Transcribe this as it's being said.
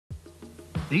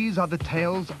These are the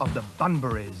tales of the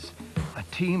Bunburys, a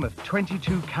team of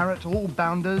 22-carat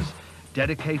all-bounders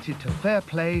dedicated to fair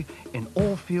play in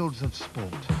all fields of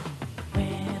sport.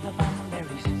 We're the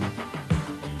Bunburys.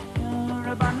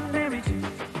 You're a Bunbury too.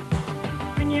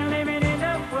 When you're living in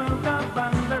the world of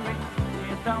Bunbury,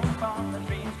 you don't want the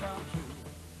dreams come true.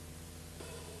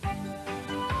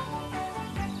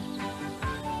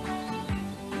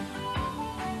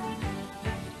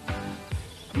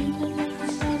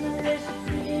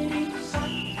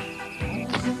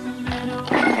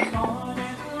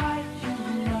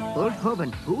 Old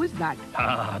Hoban, who is that?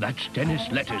 Ah, that's Dennis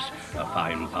Lettuce, a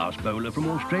fine fast bowler from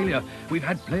Australia. We've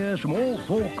had players from all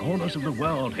four corners of the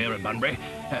world here at Bunbury.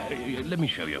 Let me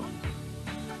show you.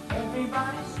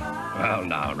 Well,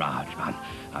 now, Rajman,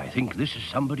 I think this is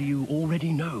somebody you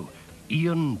already know.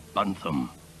 Ian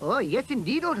Buntham. Oh, yes,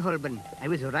 indeed, old Holborn. I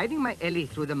was riding my Ellie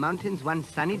through the mountains one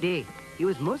sunny day. He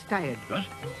was most tired. What?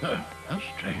 How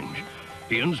strange.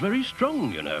 Ian's very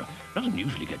strong, you know. Doesn't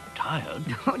usually get tired.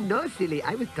 Oh, no, silly.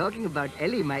 I was talking about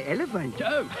Ellie, my elephant.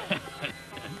 Oh.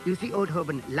 You see, old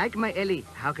Holborn, like my Ellie,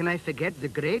 how can I forget the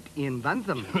great Ian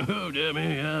Buntham? Oh, dear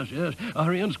me, yes.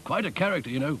 Our Ian's quite a character,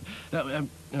 you know.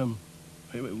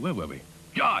 Where were we?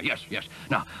 Ah, yes.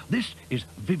 Now, this is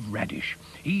Viv Radish.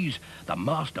 He's the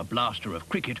master blaster of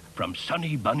cricket from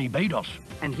sunny Bunbury.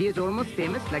 And he is almost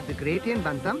famous like the great Ian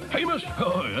Buntham? Famous?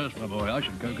 Oh, yes, my boy, I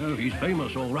should go. He's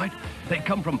famous, all right. They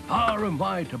come from far and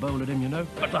wide to bowl at him, you know.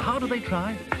 But the harder they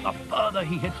try, the further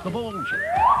he hits the balls.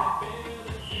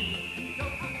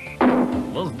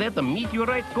 Was that a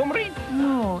meteorite, comrade?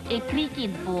 No, a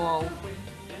cricket ball.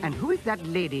 And who is that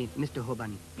lady, Mr.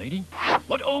 Hoban? Lady?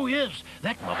 What? Oh, yes.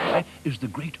 That, my boy, is the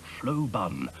great Flo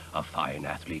Bunn, a fine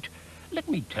athlete. Let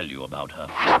me tell you about her.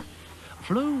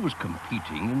 Flo was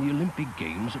competing in the Olympic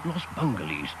Games at Los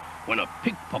Bungalis when a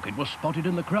pickpocket was spotted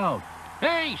in the crowd.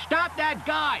 Hey, stop that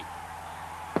guy!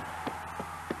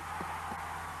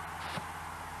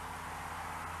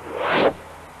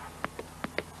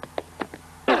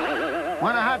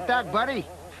 Want a hot dog, buddy?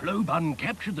 Flo Bunn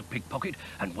captured the pickpocket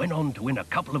and went on to win a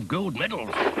couple of gold medals.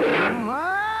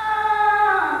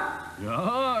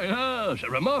 Ah, yes, a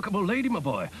remarkable lady, my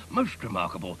boy. Most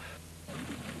remarkable.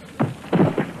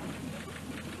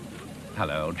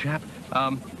 Hello, old chap.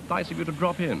 Nice of you to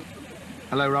drop in.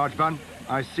 Hello, Rajban.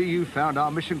 I see you found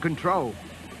our mission control.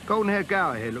 Golden-haired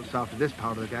Gower here looks after this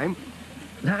part of the game.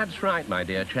 That's right, my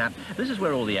dear chap. This is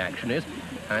where all the action is.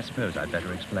 I suppose I'd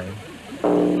better explain.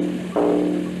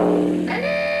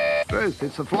 Bruce,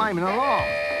 it's the flaming alarm.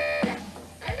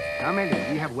 Come in,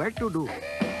 we have work to do.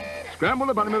 Scramble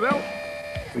the Bunnymobile.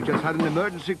 We just had an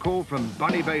emergency call from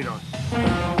Bunbury.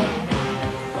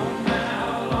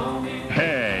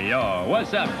 Hey, yo,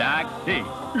 what's up, Doc? Hey,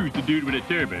 who's the dude with a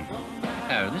turban?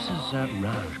 Oh, this is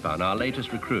Rajban, our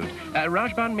latest recruit.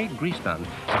 Rajban, meet Greaseban.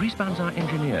 Greaseban's our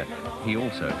engineer. He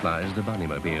also flies the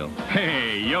Bunnymobile.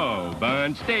 Hey, yo,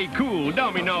 Bun, stay cool.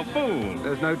 Don't be no fool.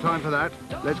 There's no time for that.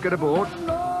 Let's get aboard.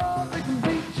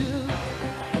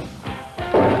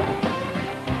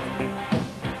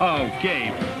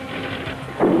 Okay.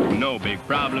 No big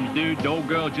problems, dude. The old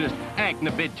girl just acting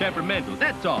a bit temperamental,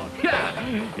 that's all.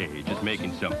 Hey, just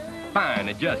making some fine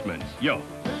adjustments. Yo.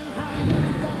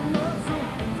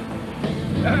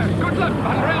 Good luck,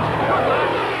 Bunbury. Good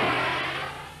luck.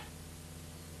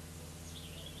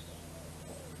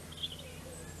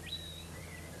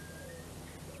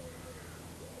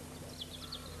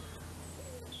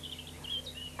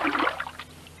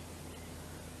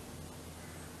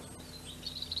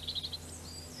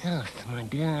 Yes, my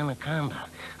dear Anaconda.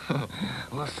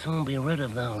 We'll soon be rid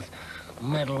of those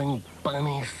meddling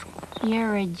bunnies.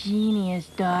 You're a genius,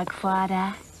 dog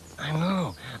father. I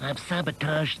know. I've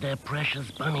sabotaged their precious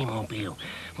Bunnymobile.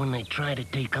 When they try to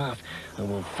take off, it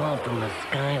will fall from the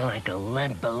sky like a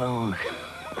lead balloon.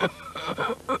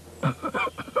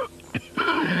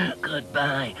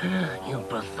 Goodbye, you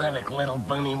pathetic little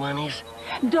bunny-bunnies.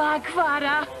 Dog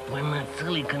father. When that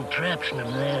silly contraption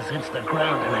of theirs hits the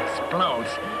ground and explodes,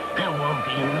 there won't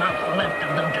be enough left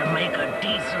of them to make a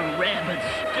decent rabbit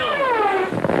stew.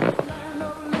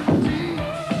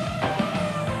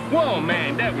 Whoa,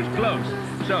 man, that was close.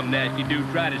 Some nasty dude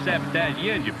tried to sabotage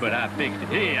the engine, but I fixed it.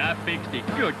 Hey, I fixed it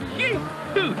good. Hey,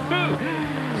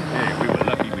 we were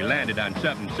lucky we landed on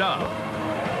something soft.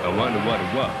 I wonder what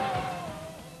it was.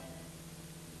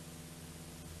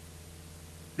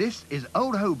 This is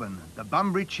Old Hoban, the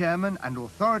Bunbury chairman and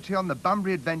authority on the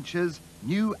Bunbury adventures,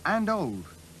 new and old.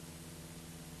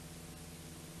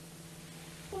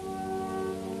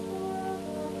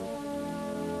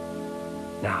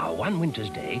 Now, one winter's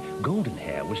day,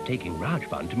 Goldenhair was taking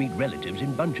Rajbun to meet relatives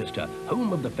in Bunchester,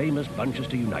 home of the famous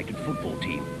Bunchester United football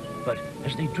team. But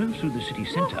as they drove through the city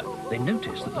centre, they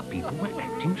noticed that the people were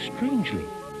acting strangely.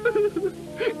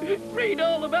 Read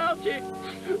all about it.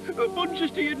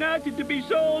 Bunchester United to be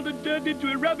sold and turned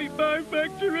into a rabbit pie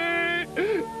factory.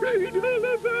 Read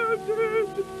all about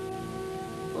it.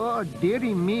 Oh,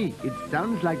 dearie me. It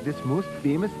sounds like this most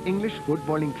famous English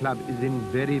footballing club is in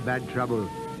very bad trouble.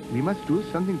 We must do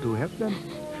something to help them.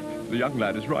 The young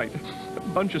lad is right.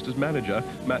 Bunchester's manager,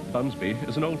 Matt Bunsby,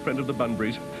 is an old friend of the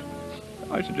Bunburys.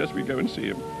 I suggest we go and see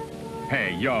him.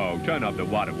 Hey, yo, turn off the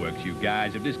waterworks, you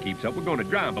guys. If this keeps up, we're going to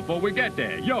drown before we get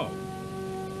there. Yo!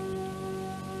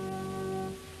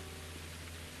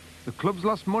 The club's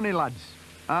lost money, lads.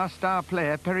 Our star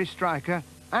player, Perry Stryker,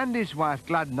 and his wife,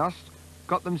 Gladnost,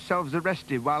 got themselves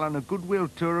arrested while on a goodwill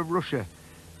tour of Russia,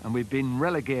 and we've been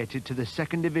relegated to the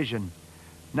 2nd Division.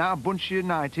 Now Bunch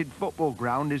United football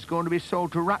ground is going to be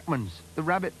sold to Rackmans, the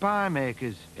rabbit pie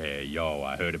makers. Hey, yo,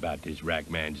 I heard about this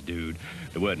Rackman's dude.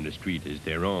 The word in the street is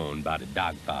they're owned by the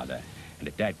Dogfather. And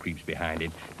if that creeps behind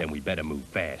it, then we better move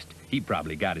fast. He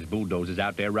probably got his bulldozers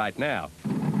out there right now.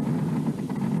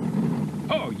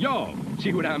 Oh, yo,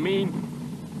 see what I mean?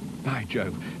 By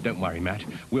Jove, don't worry, Matt.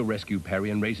 We'll rescue Perry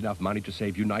and raise enough money to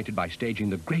save United by staging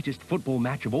the greatest football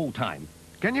match of all time.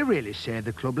 Can you really save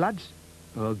the club, lads?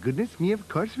 Oh, goodness me, of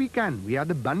course we can. We are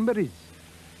the Bunburys.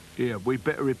 Yeah, we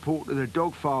better report to the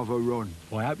Dogfather, Ron.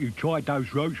 I hope you tried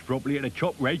those ropes properly at the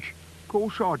top, Reg. Of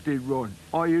course I did, Ron.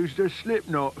 I used a slip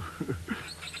knot.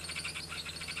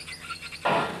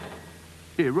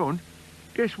 Here, Ron,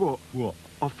 guess what? What?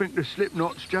 I think the slip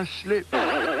knot's just slipped.